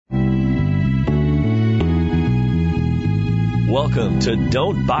Welcome to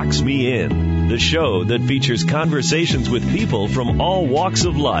Don't Box Me In, the show that features conversations with people from all walks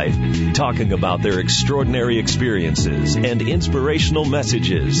of life, talking about their extraordinary experiences and inspirational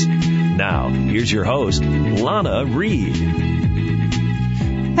messages. Now, here's your host, Lana Reed.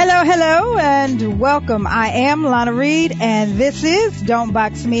 Hello, and welcome. I am Lana Reed, and this is Don't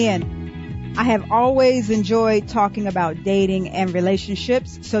Box Me In. I have always enjoyed talking about dating and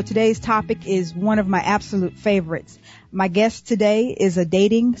relationships, so today's topic is one of my absolute favorites. My guest today is a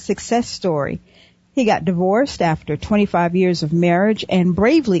dating success story. He got divorced after 25 years of marriage and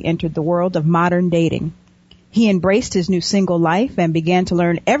bravely entered the world of modern dating. He embraced his new single life and began to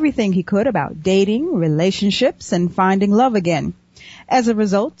learn everything he could about dating, relationships, and finding love again. As a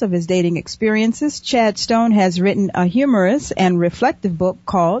result of his dating experiences, Chad Stone has written a humorous and reflective book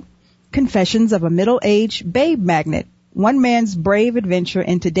called Confessions of a Middle-Aged Babe Magnet, One Man's Brave Adventure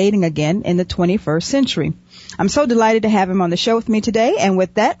into Dating Again in the 21st Century. I'm so delighted to have him on the show with me today, and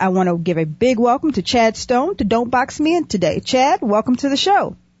with that, I want to give a big welcome to Chad Stone to Don't Box Me In today. Chad, welcome to the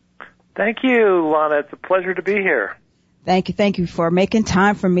show. Thank you, Lana. It's a pleasure to be here. Thank you for making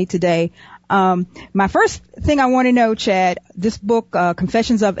time for me today. My first thing I want to know, Chad, this book,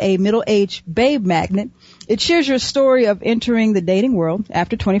 Confessions of a Middle-Aged Babe Magnet, it shares your story of entering the dating world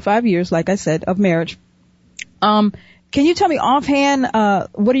after 25 years, like I said, of marriage. Can you tell me offhand,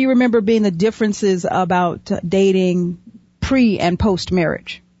 what do you remember being the differences about dating pre and post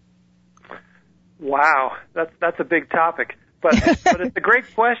marriage? Wow, that's a big topic, but it's a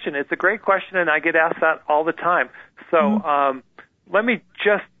great question. It's a great question, and I get asked that all the time. So let me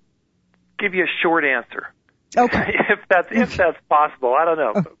just give you a short answer. Okay. if that's possible, I don't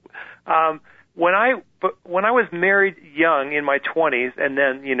know. When I was married young in my 20s, and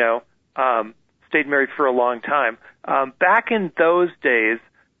then stayed married for a long time. Back in those days,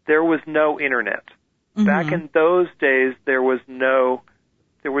 there was no internet. Mm-hmm. Back in those days, there was no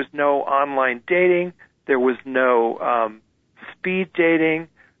online dating. There was no speed dating.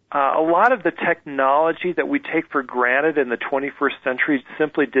 A lot of the technology that we take for granted in the 21st century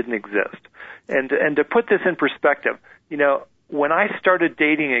simply didn't exist. And to put this in perspective, when I started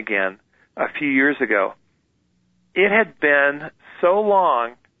dating again a few years ago, it had been so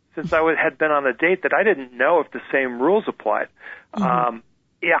long since I had been on a date that I didn't know if the same rules applied. Mm-hmm.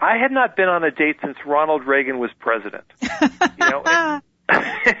 I had not been on a date since Ronald Reagan was president.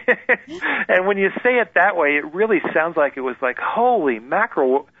 And when you say it that way, it really sounds like it was like, holy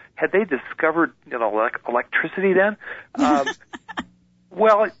mackerel, had they discovered electricity then?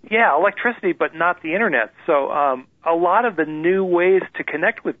 Well, yeah, electricity, but not the internet. So a lot of the new ways to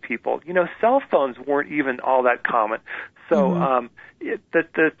connect with people, cell phones weren't even all that common. So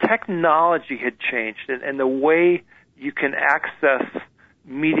the technology had changed, and the way you can access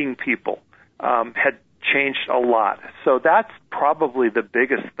meeting people had changed a lot. So that's probably the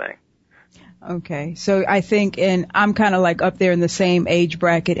biggest thing. Okay. So I think, and I'm kind of like up there in the same age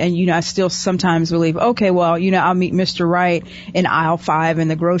bracket, and, I still sometimes believe, okay, well, I'll meet Mr. Right in aisle 5 in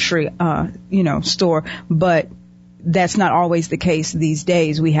the grocery, store, but that's not always the case these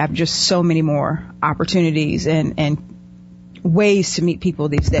days. We have just so many more opportunities and ways to meet people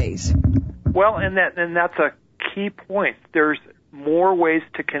these days. Well, and that's a key point. There's more ways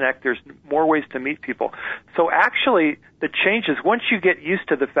to connect. There's more ways to meet people. So actually, the changes, once you get used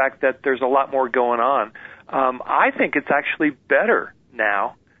to the fact that there's a lot more going on, I think it's actually better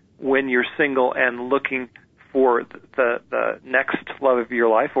now when you're single and looking for the next love of your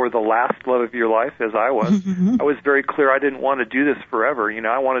life or the last love of your life, as I was. Mm-hmm. I was very clear I didn't want to do this forever.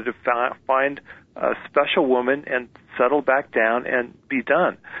 I wanted to find a special woman and settle back down and be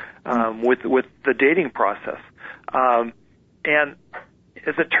done with the dating process. And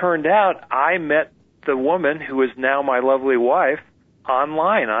as it turned out, I met the woman who is now my lovely wife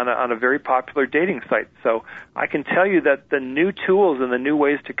online on a very popular dating site. So I can tell you that the new tools and the new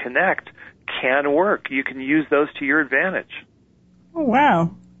ways to connect can work. You can use those to your advantage. Oh,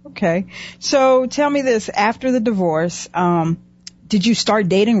 wow. Okay. So tell me this, after the divorce, did you start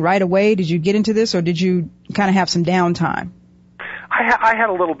dating right away? Did you get into this, or did you kind of have some downtime? I had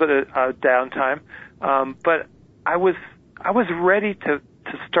a little bit of downtime, but I was ready to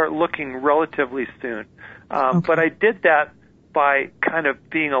start looking relatively soon. Okay. But I did that by kind of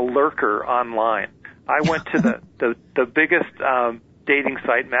being a lurker online. I went to the biggest dating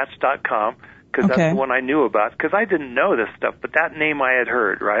site, Match.com, because that's the one I knew about, because I didn't know this stuff, but that name I had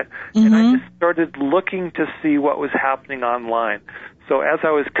heard, right? Mm-hmm. And I just started looking to see what was happening online. So as I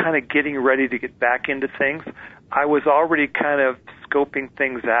was kind of getting ready to get back into things, I was already kind of scoping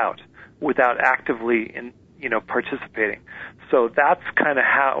things out without actively participating. So that's kind of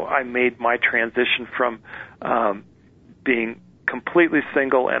how I made my transition from being completely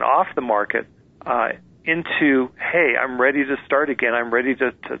single and off the market, into, hey, I'm ready to start again. I'm ready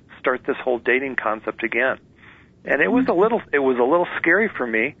to start this whole dating concept again. And it was a little scary for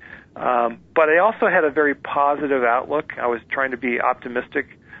me, but I also had a very positive outlook. I was trying to be optimistic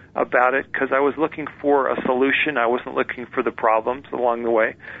about it because I was looking for a solution. I wasn't looking for the problems along the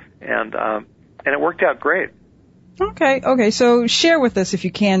way, and it worked out great. Okay. So share with us, if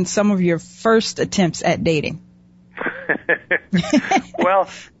you can, some of your first attempts at dating. Well,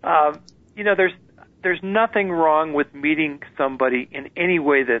 there's nothing wrong with meeting somebody in any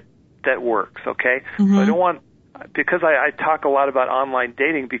way that works. Okay, Mm-hmm. So I don't want, because I talk a lot about online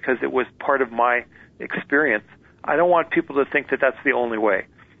dating because it was part of my experience. I don't want people to think that that's the only way.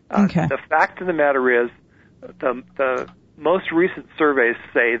 Okay. The fact of the matter is, the most recent surveys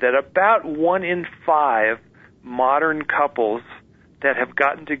say that about 1 in 5 modern couples that have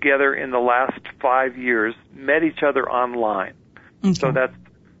gotten together in the last 5 years met each other online. Okay. So that's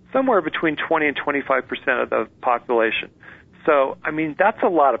somewhere between 20 and 25% of the population. So, I mean, that's a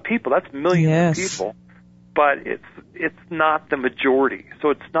lot of people. That's millions of people. But it's not the majority. So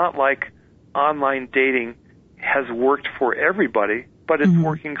it's not like online dating has worked for everybody, but it's Mm-hmm.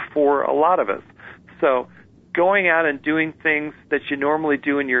 working for a lot of us. So going out and doing things that you normally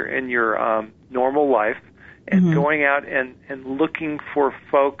do in your normal life, and Mm-hmm. going out and looking for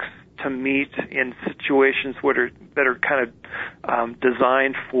folks to meet in situations that are kind of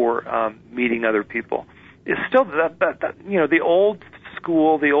designed for meeting other people is still the old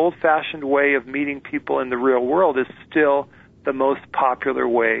school, the old-fashioned way of meeting people in the real world is still the most popular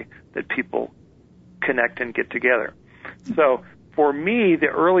way that people connect and get together. So for me, the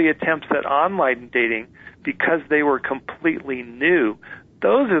early attempts at online dating, because they were completely new,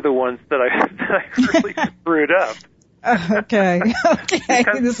 those are the ones that I really screwed up. Okay.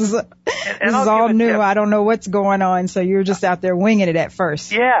 Because, this is all new. I don't know what's going on, so you're just out there winging it at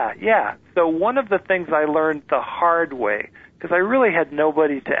first. Yeah. So one of the things I learned the hard way, because I really had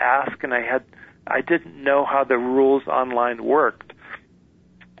nobody to ask, and I didn't know how the rules online worked.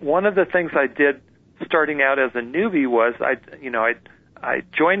 One of the things I did starting out as a newbie was I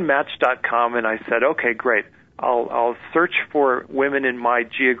joined Match.com, and I said, okay, great. I'll search for women in my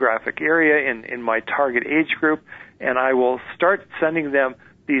geographic area, in my target age group, and I will start sending them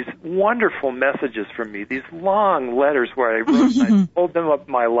these wonderful messages from me, these long letters where I wrote, I told them up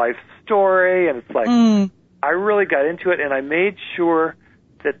my life story, and it's like, I really got into it, and I made sure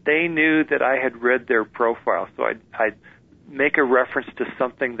that they knew that I had read their profile. So I'd make a reference to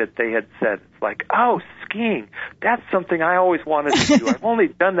something that they had said. It's like, oh, skiing. That's something I always wanted to do. I've only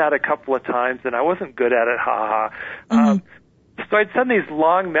done that a couple of times, and I wasn't good at it. Ha ha. So I'd send these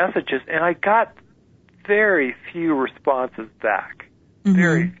long messages, and I got very few responses back.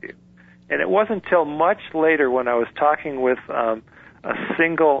 Very few. And it wasn't until much later when I was talking with a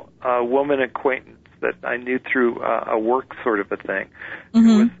single woman acquaintance that I knew through a work sort of a thing,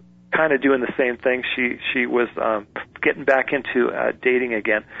 who was kind of doing the same thing. She was getting back into dating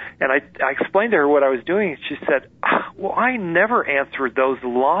again. And I explained to her what I was doing, and she said, well, I never answered those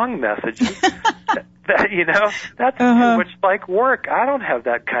long messages. That's too much like work. I don't have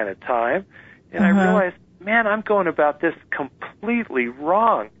that kind of time. And I realized, man, I'm going about this completely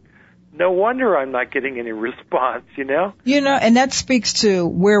wrong. No wonder I'm not getting any response, and that speaks to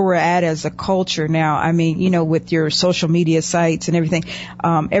where we're at as a culture now. I mean, with your social media sites and everything,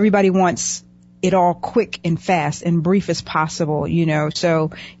 everybody wants it all quick and fast and brief as possible,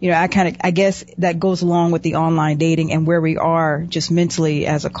 So, I guess that goes along with the online dating and where we are just mentally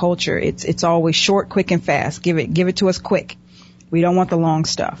as a culture. It's always short, quick, and fast. Give it to us quick. We don't want the long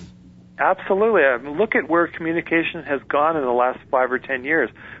stuff. Absolutely. I mean, look at where communication has gone in the last 5 or 10 years.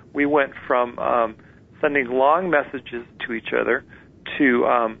 We went from sending long messages to each other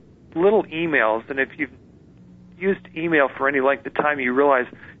to little emails. And if you've used email for any length of time, you realize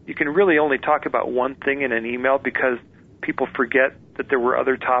you can really only talk about one thing in an email because people forget that there were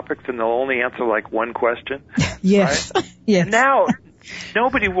other topics and they'll only answer like one question. Yes. Right? Yes. And now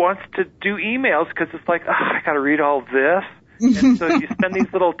nobody wants to do emails because it's like, I got to read all this. And so you send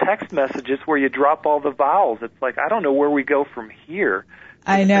these little text messages where you drop all the vowels. It's like, I don't know where we go from here.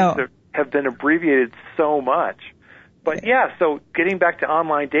 I know. Things have been abbreviated so much. But yeah, so getting back to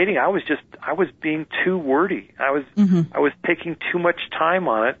online dating, I was being too wordy. I was taking too much time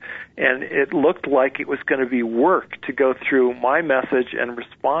on it, and it looked like it was going to be work to go through my message and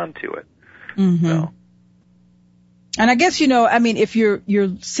respond to it. So. And I guess, if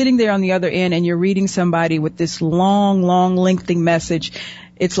you're sitting there on the other end and you're reading somebody with this long, lengthy message,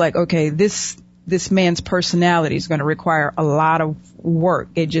 it's like, okay, this this man's personality is going to require a lot of work.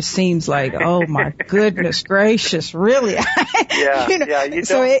 It just seems like, oh my goodness gracious, really? Yeah, you know, yeah. You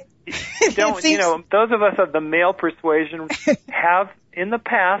don't, you know, those of us of the male persuasion have in the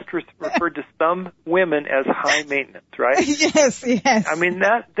past referred to some women as high maintenance, right? Yes. I mean,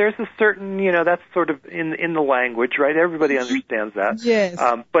 that there's a certain, you know, that's sort of in the language, right? Everybody understands that. Yes.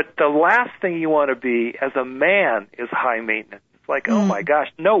 But the last thing you want to be as a man is high maintenance. It's like, oh my gosh,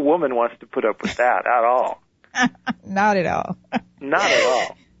 no woman wants to put up with that at all. Not at all. Not at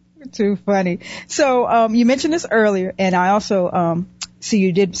all. Too funny. So, you mentioned this earlier, and I also, see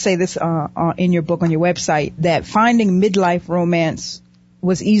you did say this, in your book on your website, that finding midlife romance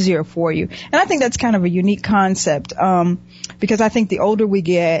was easier for you. And I think that's kind of a unique concept, because I think the older we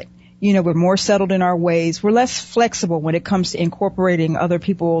get, you know, we're more settled in our ways. We're less flexible when it comes to incorporating other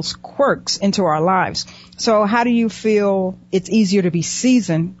people's quirks into our lives. So how do you feel it's easier to be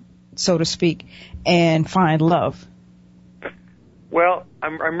seasoned, so to speak, and find love? Well,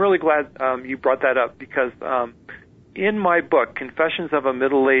 I'm really glad you brought that up, because in my book, Confessions of a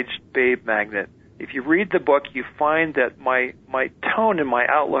Middle-Aged Babe Magnet, if you read the book, you find that my tone and my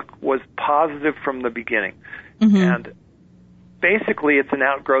outlook was positive from the beginning. Mm-hmm. And basically, it's an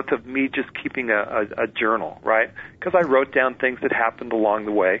outgrowth of me just keeping a journal, right? Because I wrote down things that happened along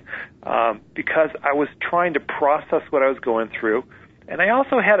the way, because I was trying to process what I was going through. And I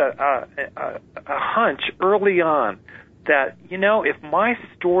also had a hunch early on that, you know, if my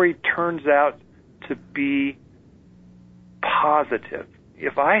story turns out to be positive,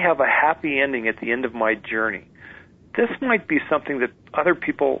 if I have a happy ending at the end of my journey, this might be something that other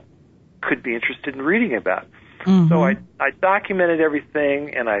people could be interested in reading about. Mm-hmm. So I documented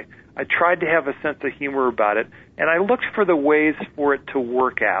everything, and I tried to have a sense of humor about it, and I looked for the ways for it to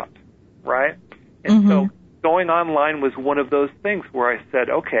work out, right? And so going online was one of those things where I said,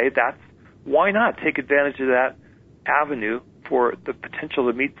 okay, why not take advantage of that avenue for the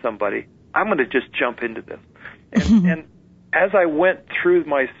potential to meet somebody? I'm going to just jump into this. And as I went through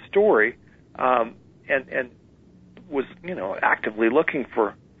my story, and was, you know, actively looking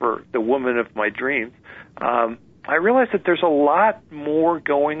for the woman of my dreams, I realized that there's a lot more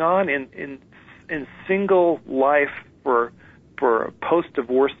going on in single life for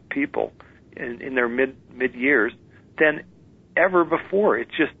post-divorce people in their mid years than ever before.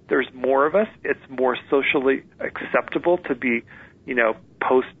 It's just there's more of us. It's more socially acceptable to be, you know,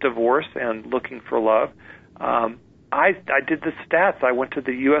 post-divorce and looking for love. I did the stats. I went to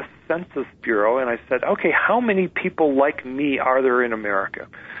the U.S. Census Bureau and I said, okay, how many people like me are there in America?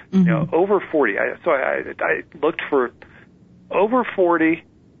 Mm-hmm. You know, over 40. So I looked for over 40,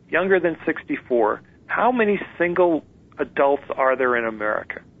 younger than 64. How many single adults are there in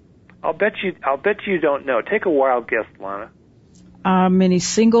America? I'll bet you don't know. Take a wild guess, Lana. Many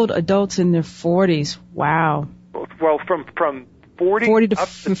single adults in their 40s. Wow. Well, from 40 to up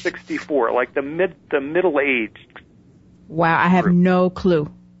to 64, like the middle-aged. Wow, I have no clue.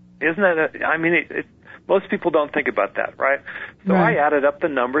 Isn't that? I mean, most people don't think about that, right? So right. I added up the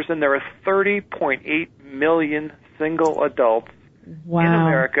numbers, and there are 30.8 million single adults in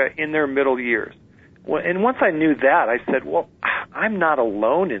America in their middle years. Well, and once I knew that, I said, well, I'm not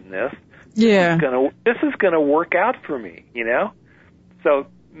alone in this. Yeah. This is gonna work out for me, you know? So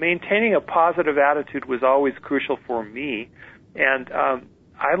maintaining a positive attitude was always crucial for me, and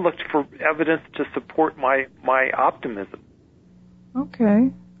I looked for evidence to support my optimism.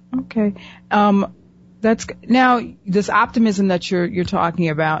 Okay. That's now this optimism that you're talking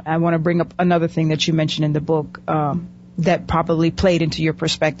about. I want to bring up another thing that you mentioned in the book that probably played into your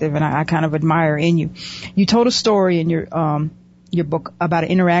perspective, and I kind of admire in you. You told a story in your book about an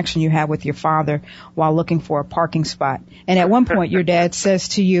interaction you had with your father while looking for a parking spot, and at one point your dad says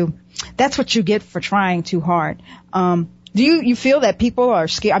to you, "That's what you get for trying too hard." Do you feel that people are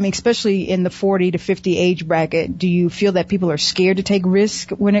scared? I mean, especially in the 40 to 50 age bracket, do you feel that people are scared to take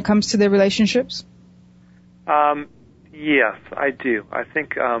risks when it comes to their relationships? Yes, I do. I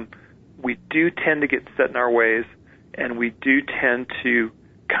think we do tend to get set in our ways, and we do tend to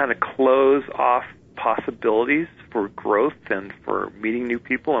kind of close off possibilities for growth and for meeting new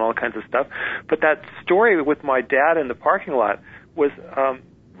people and all kinds of stuff. But that story with my dad in the parking lot was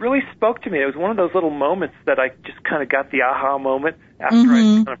really spoke to me. It was one of those little moments that I just kind of got the aha moment after I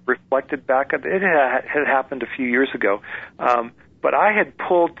kind of reflected back. It had happened a few years ago. But I had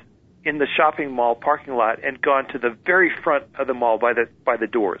pulled in the shopping mall parking lot and gone to the very front of the mall by the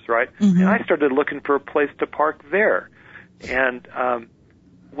doors, right? And I started looking for a place to park there. And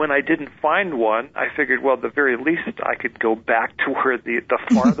when I didn't find one, I figured, well, at the very least, I could go back to where the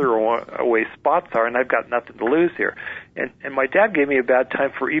farther away spots are, and I've got nothing to lose here. And my dad gave me a bad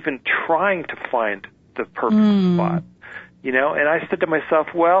time for even trying to find the perfect spot. You know, and I said to myself,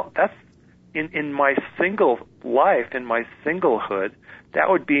 well, that's in my single life, in my singlehood, that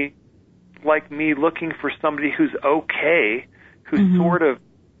would be like me looking for somebody who's okay, who sort of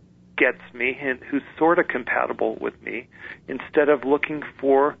gets me and who's sort of compatible with me, instead of looking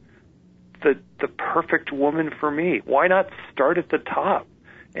for the perfect woman for me. Why not start at the top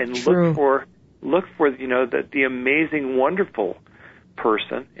and look for you know, the amazing, wonderful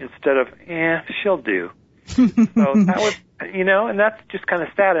person instead of she'll do. So that was, you know, and that's just kind of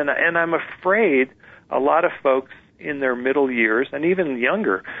sad. And I'm afraid a lot of folks in their middle years and even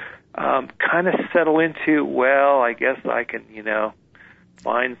younger kind of settle into, well, I guess I can, you know,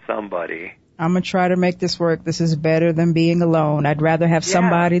 find somebody. I'm going to try to make this work. This is better than being alone. I'd rather have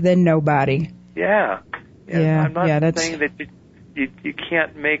somebody than nobody. Yeah. I'm not saying that you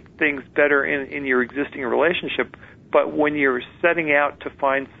can't make things better in your existing relationship, but when you're setting out to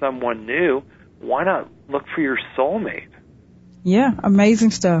find someone new, why not look for your soulmate? Yeah,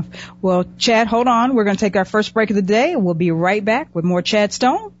 amazing stuff. Well, Chad, hold on. We're going to take our first break of the day, and we'll be right back with more Chad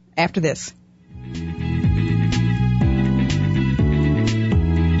Stone after this.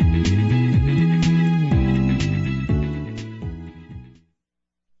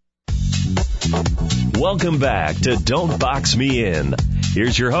 Welcome back to Don't Box Me In.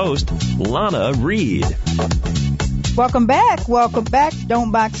 Here's your host, Lana Reed. Welcome back.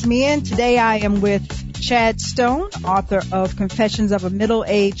 Don't Box Me In. Today I am with Chad Stone, author of Confessions of a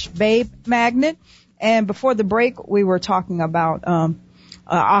Middle-Aged Babe Magnet. And before the break, we were talking about an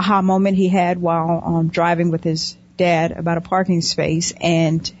aha moment he had while driving with his dad about a parking space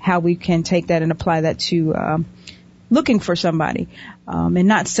and how we can take that and apply that to looking for somebody and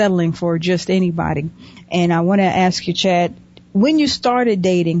not settling for just anybody. And I want to ask you, Chad, when you started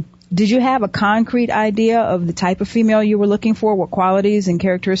dating, did you have a concrete idea of the type of female you were looking for, what qualities and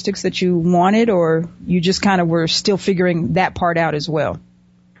characteristics that you wanted, or you just kind of were still figuring that part out as well?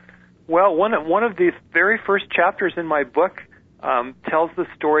 Well, one of the very first chapters in my book tells the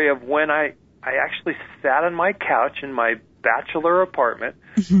story of when I actually sat on my couch in my bachelor apartment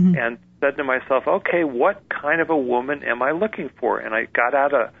and said to myself, okay, what kind of a woman am I looking for? And I got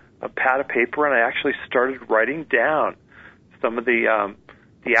out a pad of paper and I actually started writing down some of the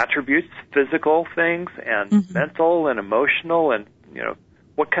attributes, physical things and mental and emotional, and, you know,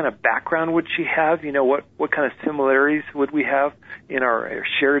 what kind of background would she have? You know, what kind of similarities would we have in our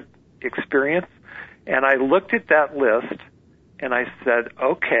shared experience? And I looked at that list and I said,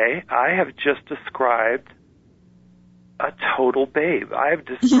 okay, I have just described a total babe. I have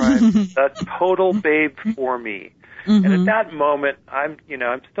described a total babe for me. And at that moment, I'm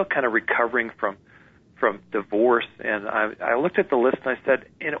still kind of recovering from divorce, and I looked at the list and I said,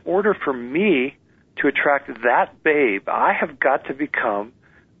 in order for me to attract that babe, I have got to become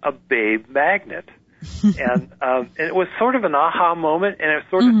a babe magnet. And it was sort of an aha moment, and it was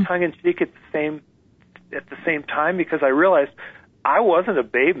sort of tongue-in-cheek at the same time, because I realized I wasn't a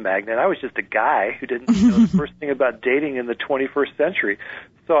babe magnet. I was just a guy who didn't know the first thing about dating in the 21st century.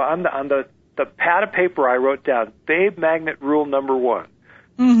 So on the pad of paper, I wrote down babe magnet rule number 1.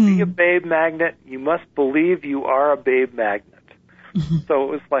 Be a babe magnet. You must believe you are a babe magnet. So it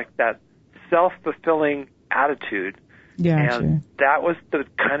was like that self-fulfilling attitude. Yeah, and that was the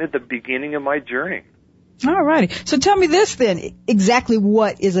kind of the beginning of my journey. All righty. So tell me this then. Exactly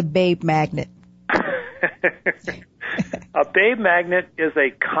what is a babe magnet? A babe magnet is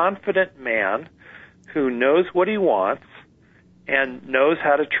a confident man who knows what he wants and knows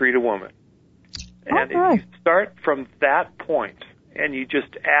how to treat a woman. And if you start from that point and you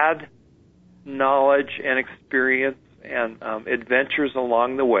just add knowledge and experience and adventures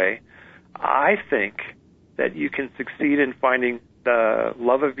along the way, I think that you can succeed in finding the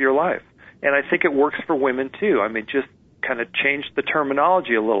love of your life. And I think it works for women too. I mean, just kind of change the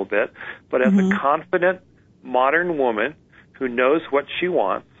terminology a little bit. But as a confident, modern woman who knows what she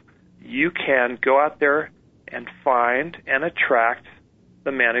wants, you can go out there and find and attract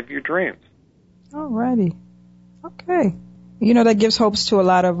the man of your dreams. All righty. Okay. You know, that gives hopes to a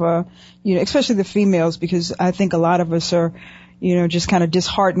lot of, especially the females, because I think a lot of us are, just kind of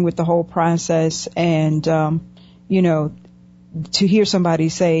disheartened with the whole process. And, to hear somebody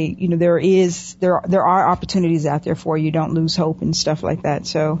say, there are opportunities out there for you. Don't lose hope and stuff like that.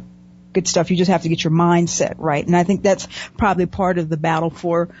 So good stuff. You just have to get your mindset right. And I think that's probably part of the battle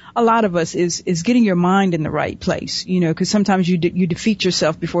for a lot of us is getting your mind in the right place, because sometimes you defeat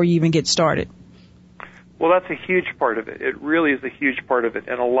yourself before you even get started. Well, that's a huge part of it. It really is a huge part of it.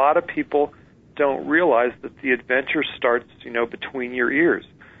 And a lot of people don't realize that the adventure starts, between your ears.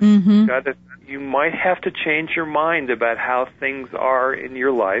 Mm-hmm. You might have to change your mind about how things are in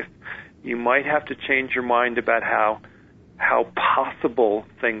your life. You might have to change your mind about how possible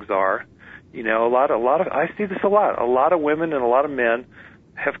things are. A lot of I see this a lot. A lot of women and a lot of men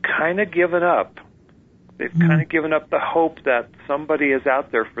have kind of given up. They've kind of given up the hope that somebody is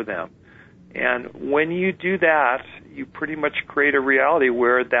out there for them. And when you do that, you pretty much create a reality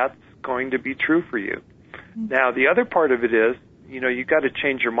where that's going to be true for you. Now, the other part of it is, you've got to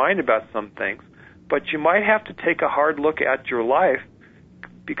change your mind about some things, but you might have to take a hard look at your life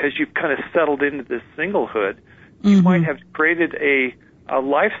because you've kind of settled into this singlehood. You might have created a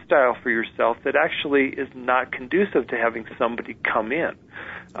lifestyle for yourself that actually is not conducive to having somebody come in.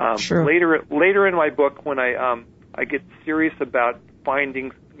 Sure. Later in my book, when I get serious about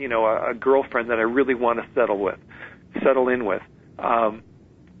finding a girlfriend that I really want to settle in with,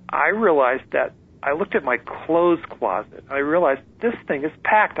 I realized that I looked at my clothes closet. I realized this thing is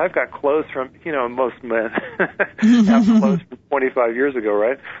packed. I've got clothes from, most men have clothes from 25 years ago,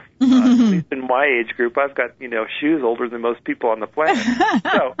 right? At least in my age group, I've got, shoes older than most people on the planet.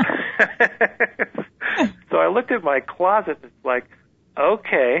 So I looked at my closet and it's like,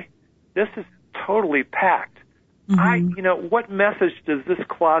 okay, this is totally packed. What message does this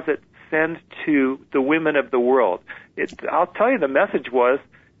closet send to the women of the world? I'll tell you, the message was,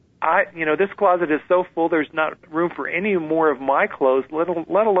 this closet is so full, there's not room for any more of my clothes, let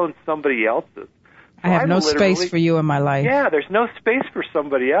alone somebody else's. So I have no space for you in my life. Yeah, there's no space for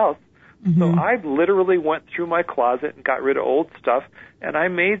somebody else. So I literally went through my closet and got rid of old stuff, and I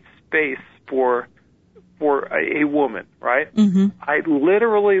made space for a woman, right? I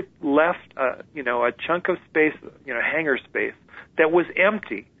literally left, a chunk of space, hangar space that was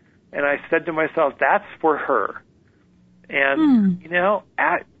empty, and I said to myself, that's for her. And,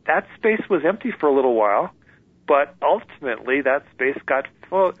 that space was empty for a little while, but ultimately that space got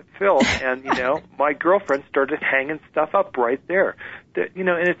filled, and, my girlfriend started hanging stuff up right there. And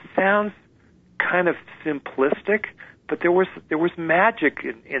it sounds kind of simplistic, but there was magic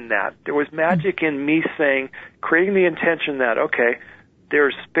in that. There was magic in me creating the intention that, okay,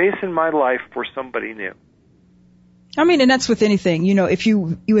 there's space in my life for somebody new. I mean, and that's with anything. If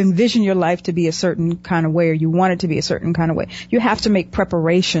you envision your life to be a certain kind of way, or you want it to be a certain kind of way, you have to make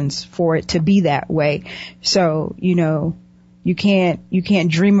preparations for it to be that way. So, you can't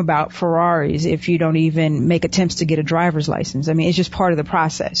dream about Ferraris if you don't even make attempts to get a driver's license. I mean, it's just part of the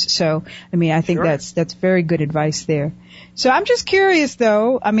process. So, I mean, I think Sure. that's very good advice there. So I'm just curious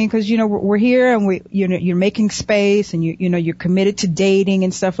though. I mean, cause we're here and you're making space and you're committed to dating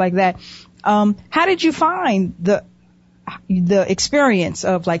and stuff like that. How did you find the experience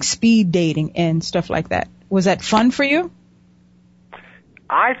of like speed dating and stuff like that? Was that fun for you?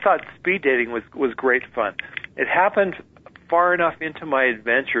 I thought speed dating was great fun. It happened far enough into my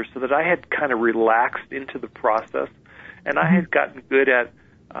adventure so that I had kind of relaxed into the process, and I had gotten good at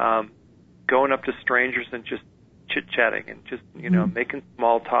going up to strangers and just chit-chatting and just, making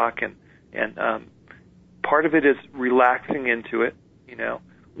small talk, and part of it is relaxing into it,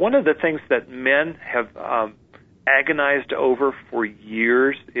 One of the things that men have agonized over for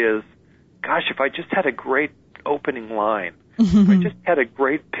years is, gosh, if I just had a great opening line, if I just had a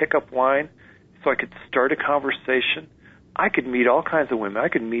great pickup line so I could start a conversation, I could meet all kinds of women. I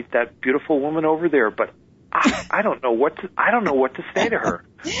could meet that beautiful woman over there, but I don't know what to say to her.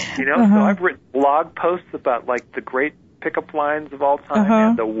 So I've written blog posts about like the great pickup lines of all time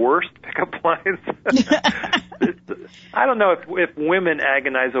and the worst pickup lines. I don't know if women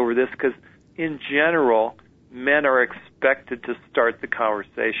agonize over this, because in general, men are expected to start the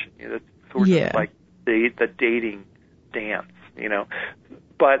conversation. That's sort of like the dating dance,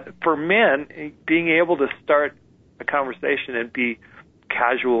 But for men, being able to start a conversation and be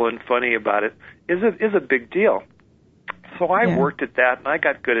casual and funny about it is a big deal. So I worked at that, and I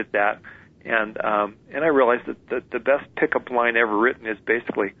got good at that, and I realized that the best pickup line ever written is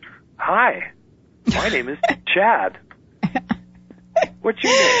basically, "Hi, my name is Chad. What's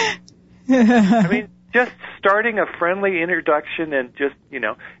your name?" I mean, just starting a friendly introduction and just,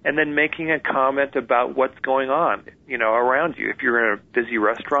 and then making a comment about what's going on, around you. If you're in a busy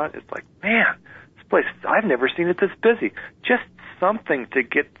restaurant, it's like, man, this place, I've never seen it this busy. Just something to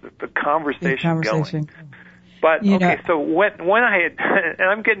get the conversation going. But, okay, so when I had, and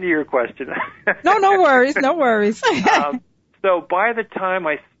I'm getting to your question. No worries. So by the time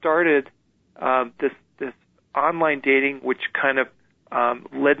I started this online dating, which kind of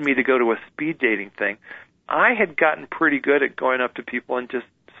led me to go to a speed dating thing, I had gotten pretty good at going up to people and just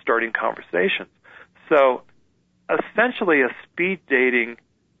starting conversations. So essentially a speed dating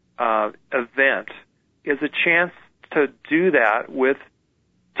event is a chance to do that with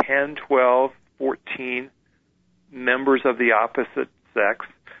 10, 12, 14 members of the opposite sex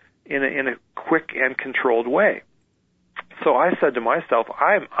in a quick and controlled way. So I said to myself,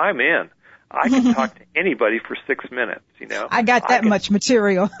 I'm in. I can talk to anybody for 6 minutes, you know. I got that much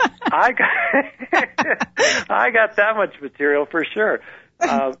material. I got that much material for sure.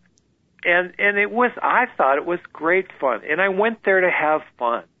 And I thought it was great fun. And I went there to have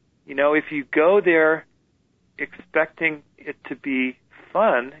fun. You know, if you go there expecting it to be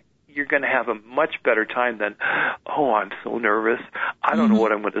fun, you're going to have a much better time than, oh, I'm so nervous. I don't know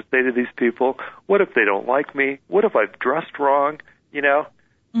what I'm going to say to these people. What if they don't like me? What if I've dressed wrong? You know?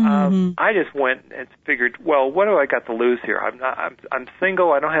 I just went and figured, well, what do I got to lose here? I'm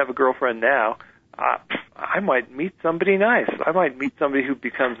single. I don't have a girlfriend now. I might meet somebody nice. I might meet somebody who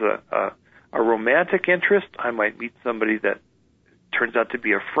becomes a romantic interest. I might meet somebody that turns out to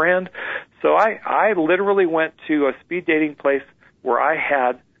be a friend. So I literally went to a speed dating place where I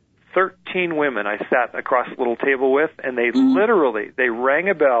had 13 women I sat across a little table with, and they they rang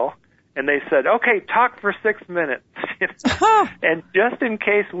a bell, and they said, okay, talk for 6 minutes. And just in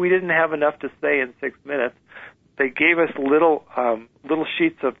case we didn't have enough to say in 6 minutes, they gave us little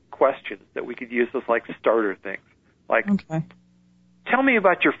sheets of questions that we could use as like starter things. Like, tell me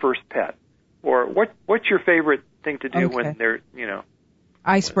about your first pet, or what's your favorite thing to do when they're, you know,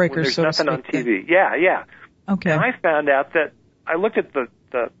 icebreakers. When there's so nothing on TV. Yeah. Okay. And I found out that I looked at the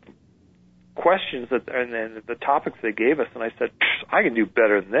questions and the topics they gave us, and I said, I can do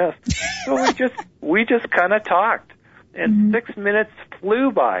better than this. So we just kind of talked, and 6 minutes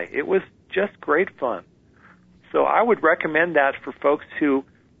flew by. It was just great fun. So I would recommend that for folks who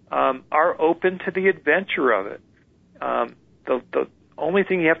are open to the adventure of it. The only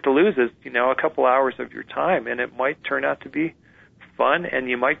thing you have to lose is, you know, a couple hours of your time, and it might turn out to be fun, and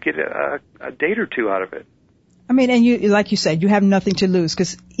you might get a date or two out of it. I mean, and you, like you said, you have nothing to lose,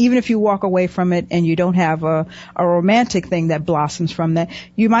 because even if you walk away from it and you don't have a romantic thing that blossoms from that,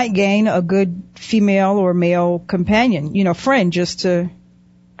 you might gain a good female or male companion, you know, friend, just to,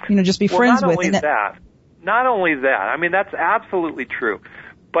 you know, just be friends with. Not only that, I mean, that's absolutely true.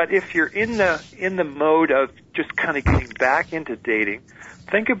 But if you're in the mode of just kind of getting back into dating,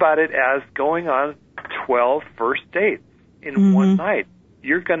 think about it as going on 12 first dates in one night.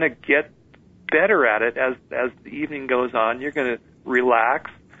 You're going to get better at it as the evening goes on. You're going to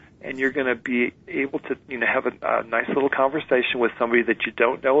relax, and you're going to be able to, you know, have a nice little conversation with somebody that you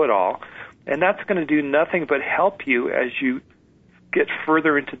don't know at all. And that's going to do nothing but help you as you get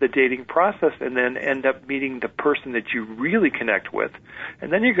further into the dating process, and then end up meeting the person that you really connect with.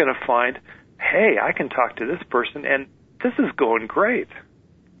 And then you're going to find, hey, I can talk to this person, and this is going great.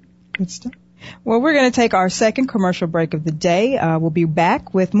 Good stuff. Well, we're going to take our second commercial break of the day. We'll be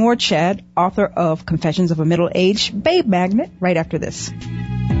back with more Chad, author of Confessions of a Middle-Aged Babe Magnet, right after this.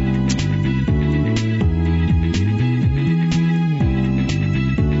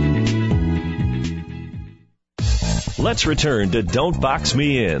 Let's return to Don't Box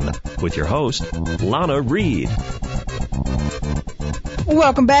Me In with your host, Lana Reed.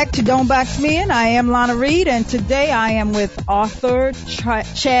 Welcome back to Don't Box Me In. I am Lana Reed, and today I am with author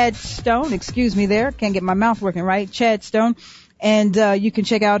Chad Stone. Excuse me there. Can't get my mouth working right. Chad Stone. And you can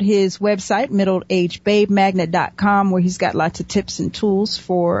check out his website, middleagedbabemagnet.com, where he's got lots of tips and tools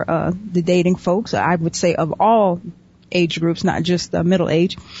for the dating folks. I would say of all age groups, not just the middle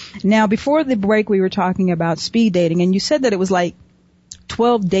age. Now, before the break, we were talking about speed dating, and you said that it was like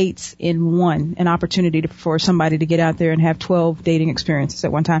 12 dates in one, an opportunity for somebody to get out there and have 12 dating experiences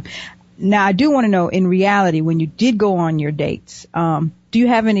at one time. Now, I do want to know, in reality, when you did go on your dates, do you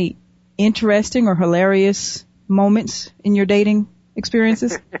have any interesting or hilarious moments in your dating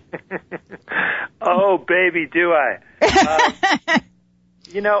experiences? Oh, baby, do I.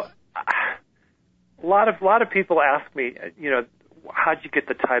 You know, a lot of people ask me, you know, how'd you get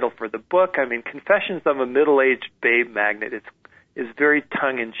the title for the book? I mean, Confessions of a Middle-Aged Babe Magnet is very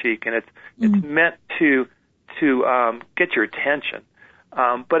tongue-in-cheek, and it's meant to get your attention.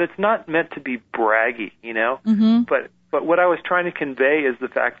 But it's not meant to be braggy, you know. But what I was trying to convey is the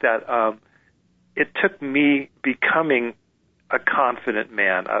fact that it took me becoming a confident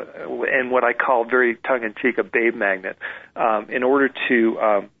man, and what I call very tongue-in-cheek a babe magnet, in order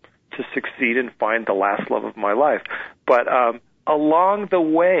to succeed and find the last love of my life. But along the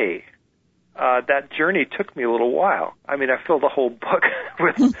way, that journey took me a little while. I mean, I filled the whole book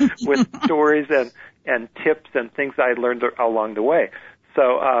with stories and tips and things I learned along the way.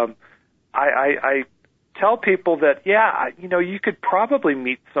 So I tell people that, you could probably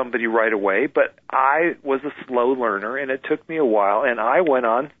meet somebody right away, but I was a slow learner, and it took me a while, and I went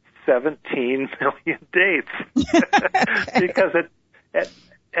on 17 million dates because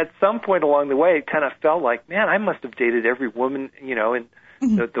at some point along the way, it kind of felt like, man, I must have dated every woman, in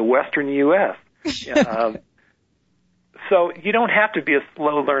the Western U.S. So you don't have to be a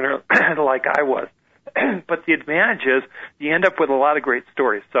slow learner like I was. But the advantage is you end up with a lot of great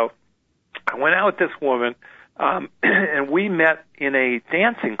stories. So I went out with this woman, and we met in a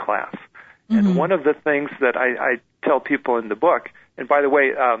dancing class. And one of the things that I tell people in the book, and by the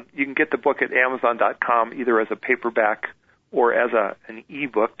way, you can get the book at Amazon.com either as a paperback or as an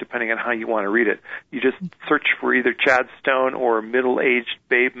ebook, depending on how you want to read it. You just search for either Chad Stone or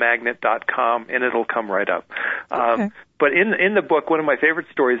middleagedbabemagnet.com, and it'll come right up. Okay. But in the book, one of my favorite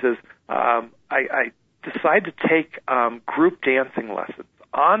stories is I decided to take group dancing lessons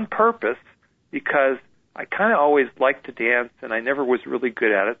on purpose because I kind of always liked to dance, and I never was really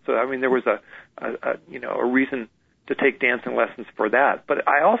good at it. So, there was a reason to take dancing lessons for that. But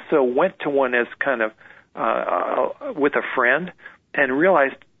I also went to one as kind of with a friend and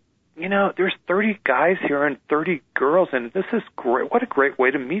realized, there's 30 guys here and 30 girls, and this is great. What a great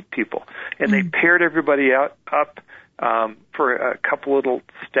way to meet people. And they paired everybody up for a couple little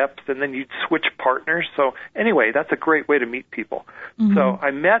steps, and then you'd switch partners. So anyway, that's a great way to meet people. So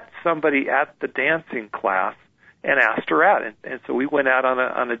I met somebody at the dancing class and asked her out, and so we went out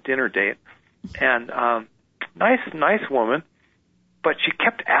on a dinner date. And nice woman, but she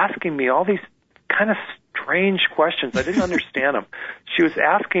kept asking me all these kind of strange questions. I didn't understand them. She was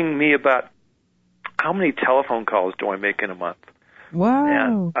asking me about how many telephone calls do I make in a month?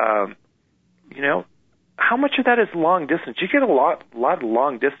 Wow. And, how much of that is long distance? You get a lot of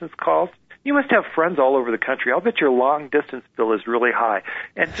long distance calls. You must have friends all over the country. I'll bet your long distance bill is really high.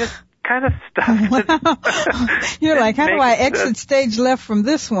 And just kind of stuff. Wow. You're like, how do I exit stage left from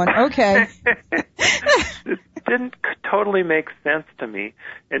this one? Okay. It didn't totally make sense to me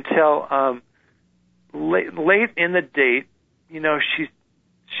until late in the date, she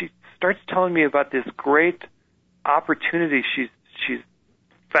starts telling me about this great opportunity she's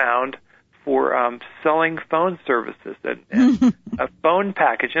found for selling phone services and a phone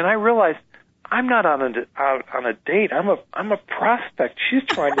package. And I realized I'm not out on a date. I'm a prospect. She's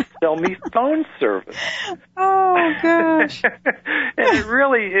trying to sell me phone service. Oh gosh! And it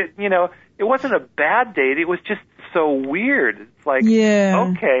wasn't a bad date. It was just so weird. It's like,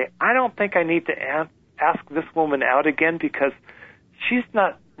 okay, I don't think I need to ask this woman out again because she's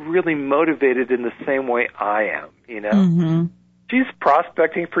not really motivated in the same way I am. She's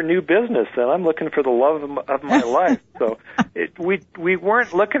prospecting for new business, and I'm looking for the love of my life. So we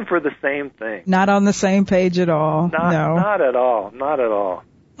weren't looking for the same thing. Not on the same page at all. Not at all. Not at all.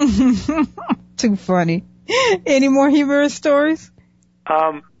 Too funny. Any more humorous stories?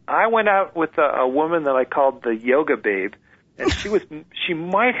 I went out with a woman that I called the Yoga Babe, and she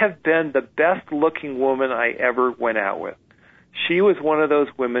might have been the best looking woman I ever went out with. She was one of those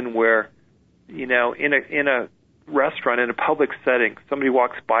women where, in a restaurant, in a public setting, somebody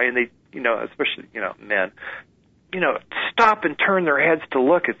walks by and they, especially, men, stop and turn their heads to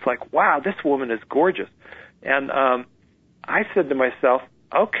look. It's like, wow, this woman is gorgeous. And I said to myself,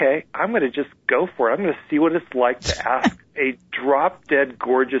 okay, I'm going to just go for it. I'm going to see what it's like to ask a drop-dead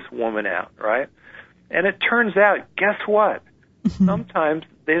gorgeous woman out, right? And it turns out, guess what? Sometimes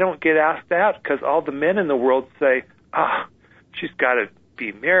they don't get asked out because all the men in the world say, she's got to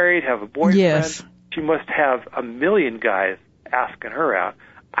be married, have a boyfriend. Yes. She must have a million guys asking her out.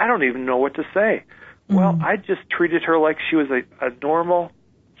 I don't even know what to say. Well, I just treated her like she was a normal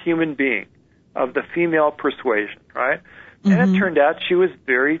human being of the female persuasion, right? And it turned out she was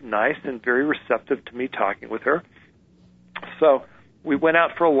very nice and very receptive to me talking with her. So we went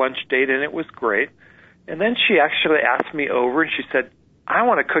out for a lunch date, and it was great. And then she actually asked me over, and she said, I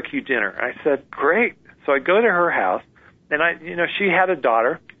want to cook you dinner. I said, great. So I go to her house, and she had a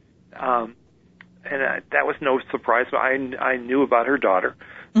daughter, and that was no surprise. I knew about her daughter.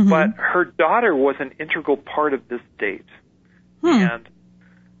 But her daughter was an integral part of this date. And,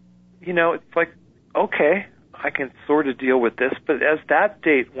 it's like, okay, I can sort of deal with this. But as that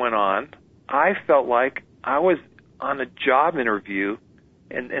date went on, I felt like I was on a job interview,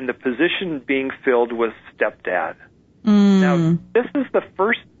 and the position being filled was stepdad. Now, this is the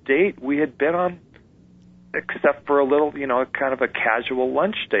first date we had been on, except for a little, kind of a casual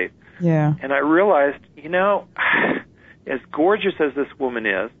lunch date. Yeah. And I realized, as gorgeous as this woman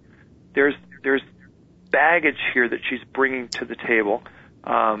is, there's baggage here that she's bringing to the table.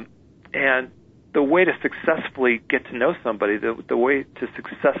 And the way to successfully get to know somebody, the way to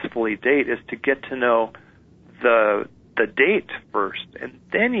successfully date is to get to know the date first, and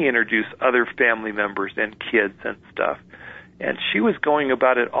then you introduce other family members and kids and stuff. And she was going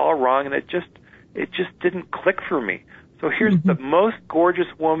about it all wrong, and it just didn't click for me. So here's the most gorgeous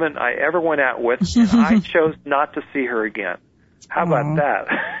woman I ever went out with, and I chose not to see her again. How about that?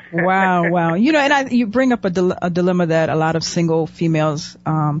 Wow. You know, and you bring up a dilemma that a lot of single females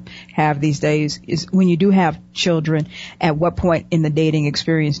have these days, is when you do have children, at what point in the dating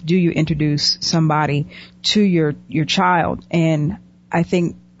experience do you introduce somebody to your child? And I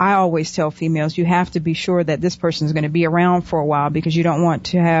think I always tell females, you have to be sure that this person is going to be around for a while, because you don't want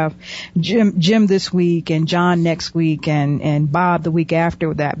to have Jim this week and John next week and Bob the week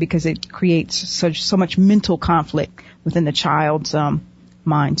after that, because it creates so much mental conflict within the child's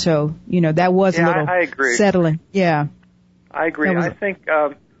mind. So, you know, that was a little I agree. settling. Yeah. I agree. I think,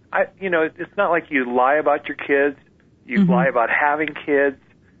 it's not like you lie about your kids. You lie about having kids.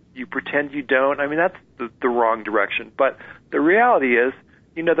 You pretend you don't. I mean, that's the wrong direction. But the reality is,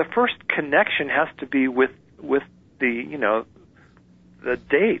 you know, the first connection has to be with the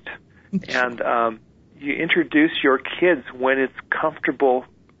date. And you introduce your kids when it's comfortable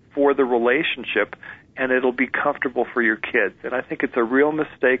for the relationship, and it'll be comfortable for your kids. And I think it's a real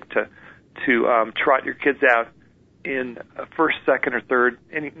mistake to trot your kids out in a first, second, or third,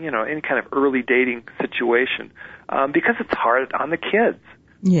 any kind of early dating situation, because it's hard on the kids.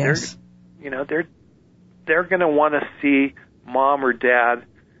 Yes. They're going to want to see mom or dad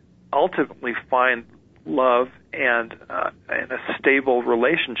ultimately find love and a stable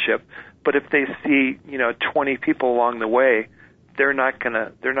relationship. But if they see 20 people along the way, they're not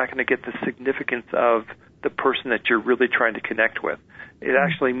gonna get the significance of the person that you're really trying to connect with. It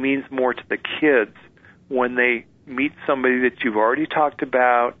actually means more to the kids when they meet somebody that you've already talked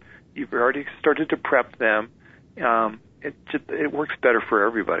about, you've already started to prep them. It works better for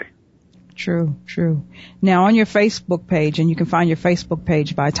everybody. True. Now, on your Facebook page, and you can find your Facebook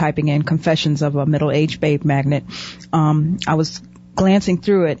page by typing in Confessions of a Middle-Aged Babe Magnet, I was glancing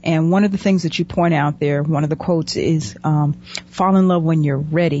through it, and one of the things that you point out there, one of the quotes is, fall in love when you're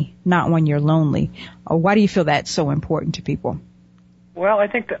ready, not when you're lonely. Why do you feel that's so important to people? Well, I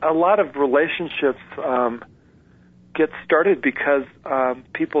think that a lot of relationships get started because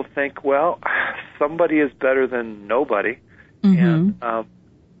people think, well, somebody is better than nobody, and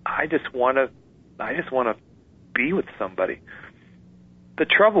I just want to be with somebody. The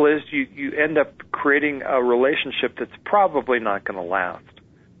trouble is you end up creating a relationship that's probably not going to last.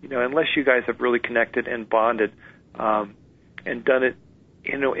 Unless you guys have really connected and bonded, and done it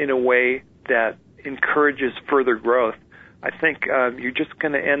in a way that encourages further growth. I think you're just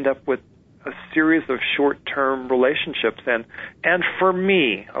going to end up with a series of short-term relationships. And for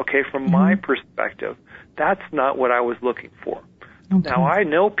me, from my perspective, that's not what I was looking for. Okay. Now, I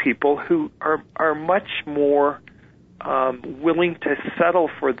know people who are much more willing to settle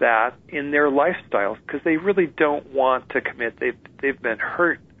for that in their lifestyles because they really don't want to commit. They've been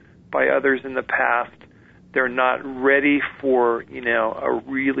hurt by others in the past. They're not ready for, a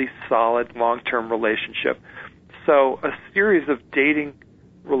really solid long-term relationship. So a series of dating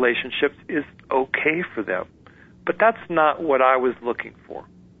relationships is okay for them. But that's not what I was looking for.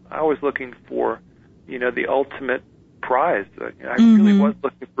 I was looking for, the ultimate prize. I really was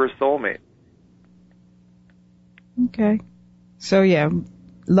looking for a soulmate. Okay. So, yeah,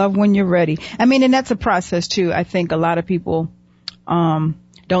 love when you're ready. I mean, and that's a process, too. I think a lot of people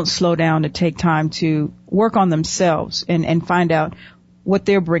don't slow down to take time to work on themselves and find out what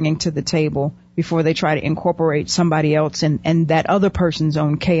they're bringing to the table before they try to incorporate somebody else and that other person's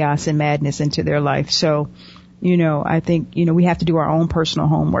own chaos and madness into their life. So, I think, we have to do our own personal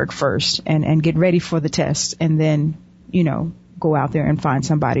homework first and get ready for the test and then, go out there and find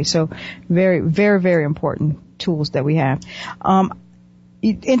somebody. So very, very, very important tools that we have.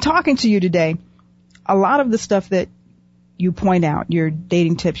 In talking to you today, a lot of the stuff that you point out, your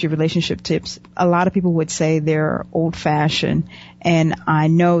dating tips, your relationship tips, a lot of people would say they're old-fashioned, and I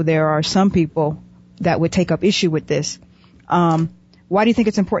know there are some people that would take up issue with this. Why do you think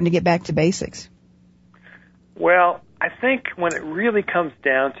it's important to get back to basics? Well, I think when it really comes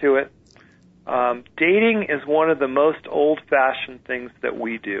down to it, dating is one of the most old-fashioned things that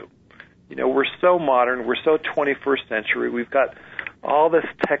we do. We're so modern, we're so 21st century, we've got all this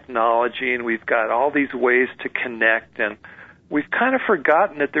technology and we've got all these ways to connect, and we've kind of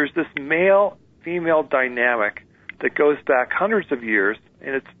forgotten that there's this male-female dynamic that goes back hundreds of years,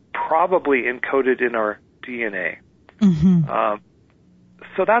 and it's probably encoded in our DNA.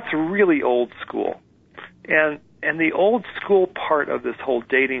 So that's really old school. And the old school part of this whole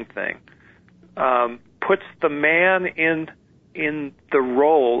dating thing puts the man in the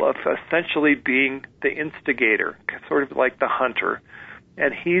role of essentially being the instigator, sort of like the hunter,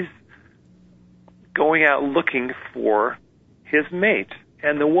 and he's going out looking for his mate.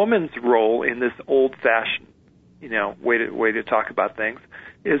 And the woman's role in this old-fashioned, way to talk about things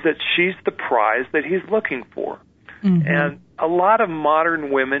is that she's the prize that he's looking for. Mm-hmm. And a lot of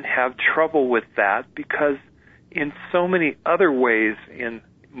modern women have trouble with that because in so many other ways in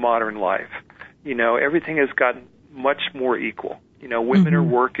modern life, everything has gotten much more equal. Women are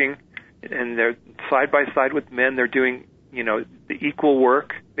working and they're side by side with men. They're doing, the equal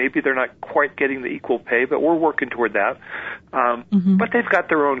work. Maybe they're not quite getting the equal pay, but we're working toward that. But they've got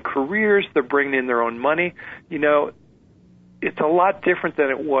their own careers. They're bringing in their own money. It's a lot different than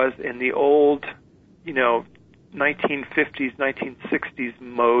it was in the old, 1950s, 1960s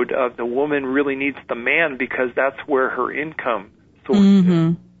mode of the woman really needs the man because that's where her income source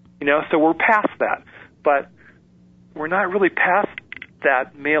is. So we're past that. But we're not really past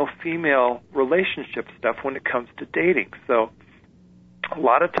that male-female relationship stuff when it comes to dating. So a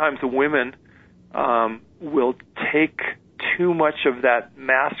lot of times the women will take too much of that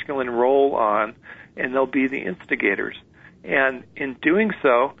masculine role on, and they'll be the instigators. And in doing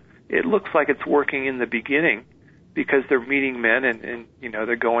so, it looks like it's working in the beginning because they're meeting men and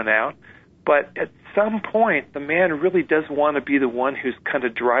they're going out. But at some point, the man really does want to be the one who's kind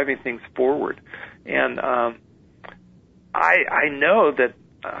of driving things forward. And I know that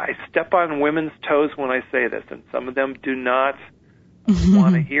I step on women's toes when I say this, and some of them do not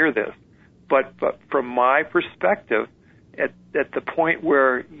want to hear this. But from my perspective, at the point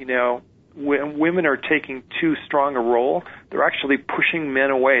where, when women are taking too strong a role, they're actually pushing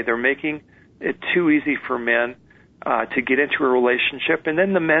men away. They're making it too easy for men to get into a relationship, and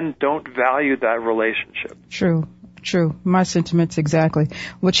then the men don't value that relationship. True. My sentiments exactly.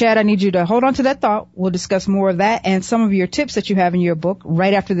 Well, Chad, I need you to hold on to that thought. We'll discuss more of that and some of your tips that you have in your book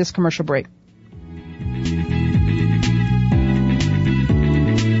right after this commercial break.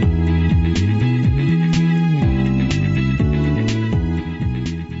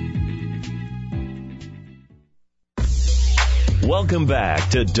 Welcome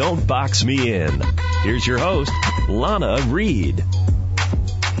back to Don't Box Me In. Here's your host, Lana Reed.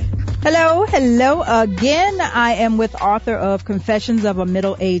 Hello again. I am with author of Confessions of a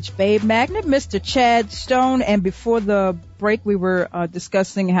Middle-Aged Babe Magnet, Mr. Chad Stone. And before the break, we were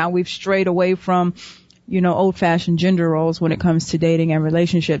discussing how we've strayed away from, old-fashioned gender roles when it comes to dating and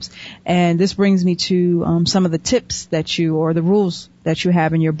relationships. And this brings me to some of the tips or the rules that you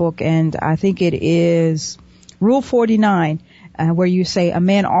have in your book. And I think it is Rule 49, where you say a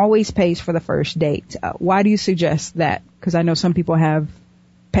man always pays for the first date. Why do you suggest that? Because I know some people have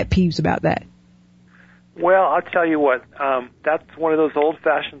pet peeves about that. Well, I'll tell you what, that's one of those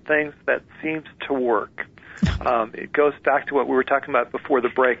old-fashioned things that seems to work. It goes back to what we were talking about before the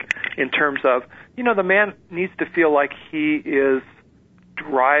break in terms of, the man needs to feel like he is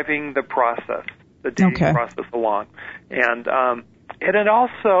driving the process, the dating process along. And it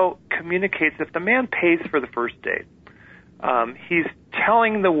also communicates if the man pays for the first date, he's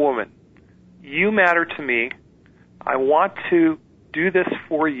telling the woman, you matter to me, I want to do this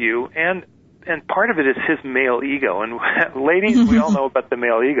for you, and part of it is his male ego. And ladies, we all know about the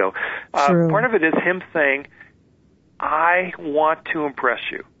male ego. Part of it is him saying, I want to impress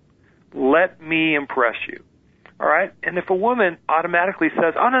you. Let me impress you. All right? And if a woman automatically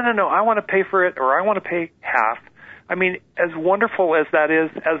says, oh, no, I want to pay for it, or I want to pay half, I mean, as wonderful as that is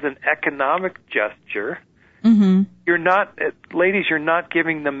as an economic gesture, you're not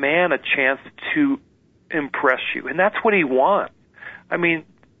giving the man a chance to impress you. And that's what he wants. I mean,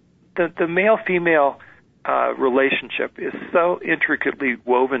 the male-female relationship is so intricately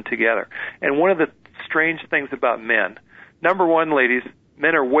woven together. And one of the strange things about men, number one, ladies,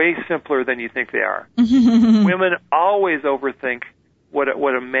 men are way simpler than you think they are. Women always overthink what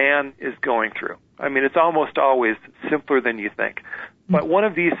a man is going through. I mean, it's almost always simpler than you think. But one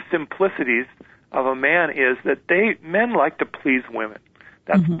of these simplicities of a man is that men like to please women.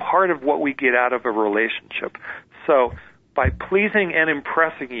 That's part of what we get out of a relationship. So by pleasing and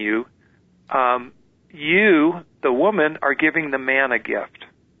impressing you, you, the woman, are giving the man a gift.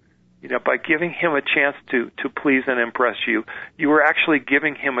 By giving him a chance to please and impress you, you are actually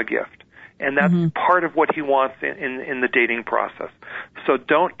giving him a gift. And that's part of what he wants in the dating process. So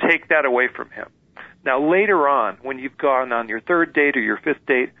don't take that away from him. Now, later on, when you've gone on your third date or your fifth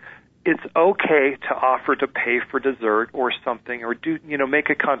date, it's okay to offer to pay for dessert or something, or make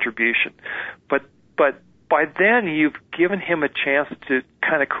a contribution. But by then you've given him a chance to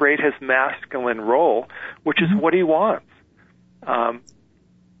kind of create his masculine role, which is what he wants.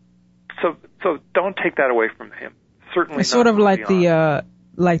 So don't take that away from him. Certainly it's sort of like beyond.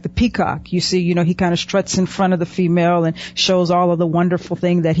 Like the peacock. You see, he kind of struts in front of the female and shows all of the wonderful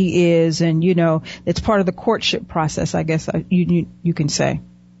thing that he is. And, it's part of the courtship process, I guess you can say.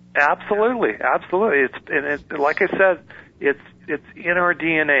 Absolutely. It's like I said, it's in our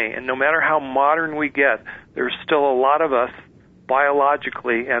DNA. And no matter how modern we get, there's still a lot of us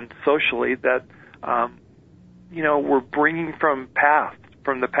biologically and socially that, we're bringing from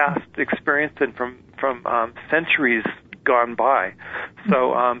the past experience and from centuries gone by.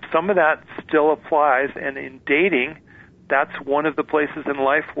 So some of that still applies, and in dating, that's one of the places in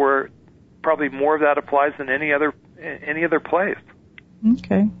life where probably more of that applies than any other place.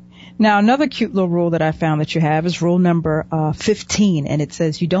 Okay. Now, another cute little rule that I found that you have is rule number 15, and it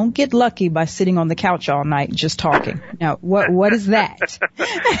says you don't get lucky by sitting on the couch all night just talking. Now, what is that? All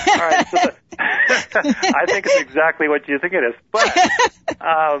right, so I think it's exactly what you think it is.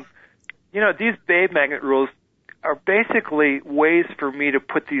 But, these babe magnet rules are basically ways for me to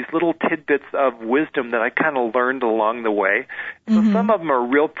put these little tidbits of wisdom that I kind of learned along the way. So some of them are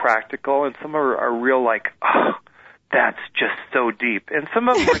real practical, and some are real like, oh, that's just so deep. And some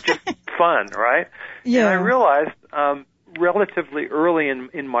of them are just fun, right? Yeah. And I realized relatively early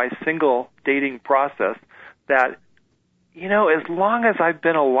in my single dating process that, as long as I've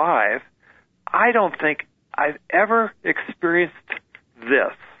been alive, I don't think I've ever experienced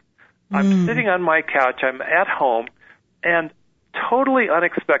this. I'm sitting on my couch, I'm at home, and totally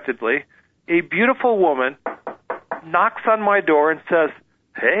unexpectedly, a beautiful woman knocks on my door and says,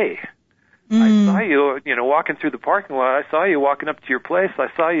 hey, I saw you, walking through the parking lot. I saw you walking up to your place. I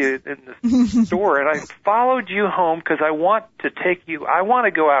saw you in the store, and I followed you home because I want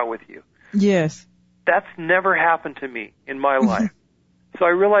to go out with you. Yes. That's never happened to me in my life. So I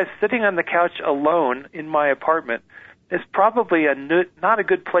realized sitting on the couch alone in my apartment is probably not a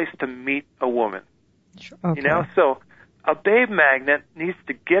good place to meet a woman. Okay. So a babe magnet needs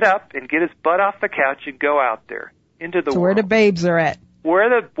to get up and get his butt off the couch and go out there into the world. Where the babes are at. Where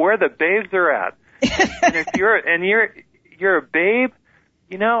the babes are at. And if you're a babe,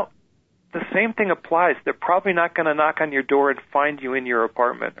 the same thing applies. They're probably not going to knock on your door and find you in your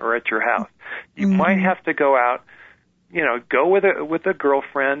apartment or at your house. You might have to go out, go with a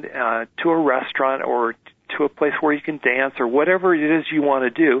girlfriend to a restaurant or to a place where you can dance or whatever it is you want to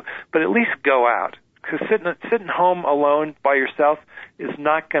do, but at least go out. Because sitting home alone by yourself is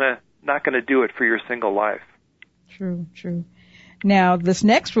not gonna do it for your single life. True. Now, this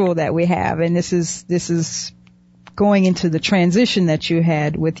next rule that we have, and this is going into the transition that you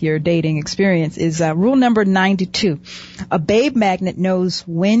had with your dating experience, is rule number 92. A babe magnet knows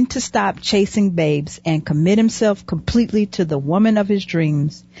when to stop chasing babes and commit himself completely to the woman of his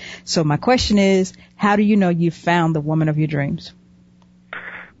dreams. So my question is, how do you know you've found the woman of your dreams?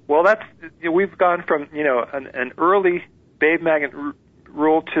 Well, we've gone from, an early babe magnet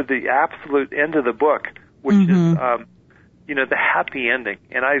rule to the absolute end of the book, which is, the happy ending.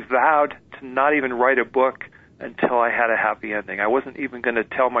 And I vowed to not even write a book until I had a happy ending. I wasn't even going to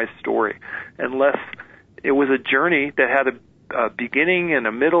tell my story unless it was a journey that had a beginning and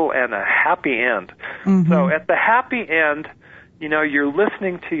a middle and a happy end. So at the happy end, you're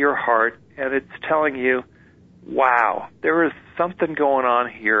listening to your heart and it's telling you, wow, there is something going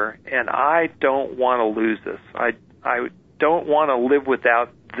on here and I don't want to lose this. I don't want to live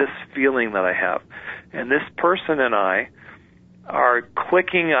without this feeling that I have. And this person and I are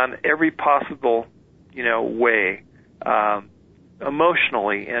clicking on every possible way,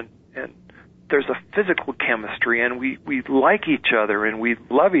 emotionally, and there's a physical chemistry, and we like each other, and we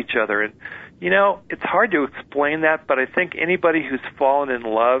love each other, and it's hard to explain that, but I think anybody who's fallen in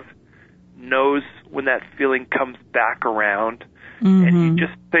love knows when that feeling comes back around, and you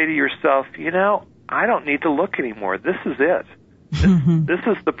just say to yourself, I don't need to look anymore. This is it. This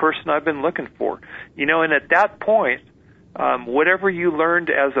is the person I've been looking for. And at that point, whatever you learned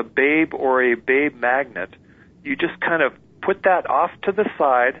as a babe or a babe magnet, you just kind of put that off to the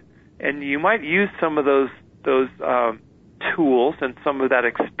side, and you might use some of those tools and some of that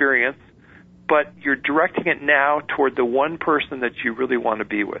experience, but you're directing it now toward the one person that you really want to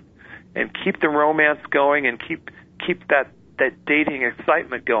be with, and keep the romance going and keep that dating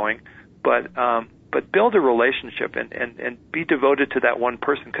excitement going, but build a relationship and be devoted to that one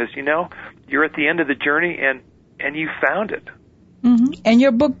person, because you're at the end of the journey and you found it. And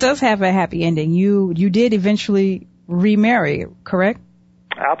your book does have a happy ending. You did eventually remarry, correct?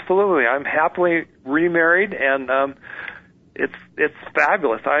 Absolutely. I'm happily remarried, and it's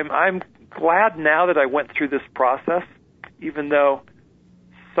fabulous. I'm glad now that I went through this process, even though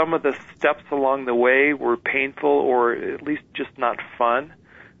some of the steps along the way were painful or at least just not fun.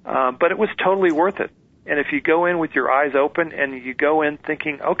 but it was totally worth it. And if you go in with your eyes open and you go in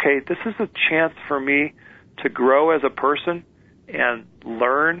thinking, okay, this is a chance for me to grow as a person and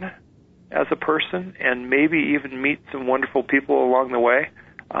learn as a person and maybe even meet some wonderful people along the way,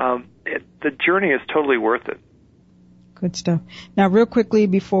 the journey is totally worth it. Good stuff. Now, real quickly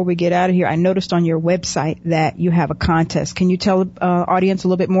before we get out of here, I noticed on your website that you have a contest. Can you tell the audience a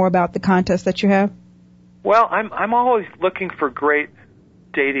little bit more about the contest that you have? Well, I'm always looking for great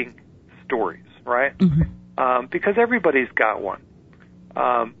dating stories, right? Mm-hmm. Because everybody's got one.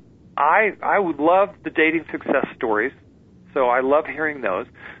 I would love the dating success stories, so I love hearing those.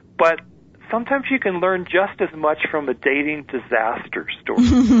 But sometimes you can learn just as much from a dating disaster story,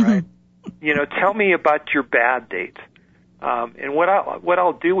 right? You know, tell me about your bad date. And what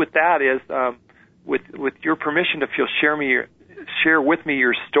I'll do with that is, with your permission, if you'll share with me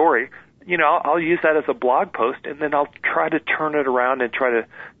your story, you know, I'll use that as a blog post, and then I'll try to turn it around and try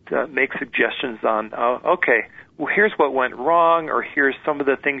to make suggestions on, okay, well, here's what went wrong, or here's some of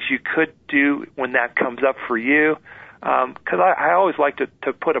the things you could do when that comes up for you. Because I always like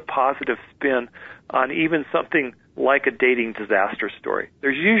to put a positive spin on even something like a dating disaster story.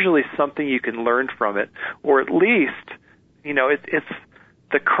 There's usually something you can learn from it, or at least, you know, it's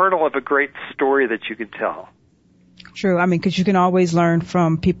the kernel of a great story that you can tell. True. I mean, because you can always learn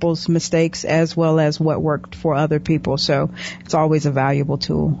from people's mistakes as well as what worked for other people. So it's always a valuable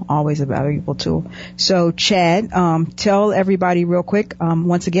tool, So, Chad, tell everybody real quick,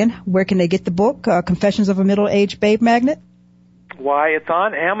 once again, where can they get the book, Confessions of a Middle-Aged Babe Magnet? Why, it's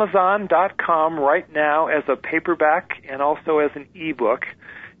on Amazon.com right now as a paperback and also as an ebook.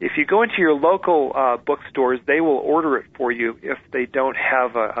 If you go into your local bookstores, they will order it for you if they don't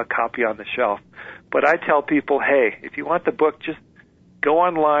have a copy on the shelf. But I tell people, hey, if you want the book, just go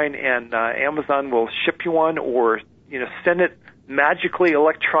online and Amazon will ship you one, or send it magically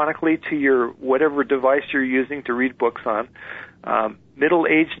electronically to your whatever device you're using to read books on.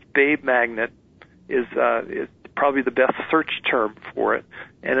 Middle-Aged Babe Magnet is probably the best search term for it,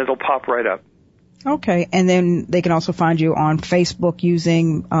 and it'll pop right up. Okay, and then they can also find you on Facebook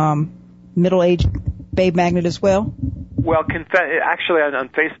using Middle-Aged Babe Magnet as well? Well, actually on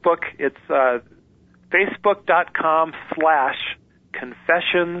Facebook, it's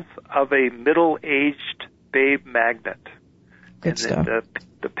facebook.com/Confessions of a Middle-Aged Babe Magnet. Good stuff. And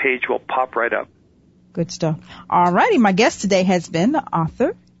the page will pop right up. Good stuff. All righty, my guest today has been the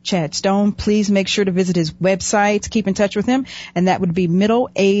author, Chad Stone. Please make sure to visit his website, keep in touch with him, and that would be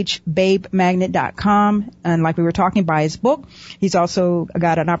middleagedbabemagnet.com. And like we were talking, buy his book. He's also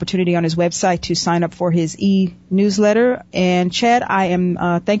got an opportunity on his website to sign up for his e-newsletter. And Chad, I am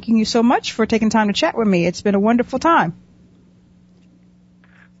thanking you so much for taking time to chat with me. It's been a wonderful time.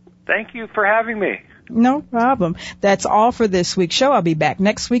 Thank you for having me. No problem. That's all for this week's show. I'll be back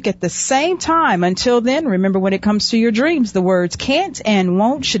next week at the same time. Until then, remember, when it comes to your dreams, the words can't and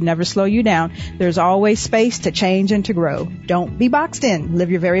won't should never slow you down. There's always space to change and to grow. Don't be boxed in. Live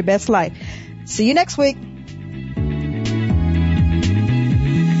your very best life. See you next week.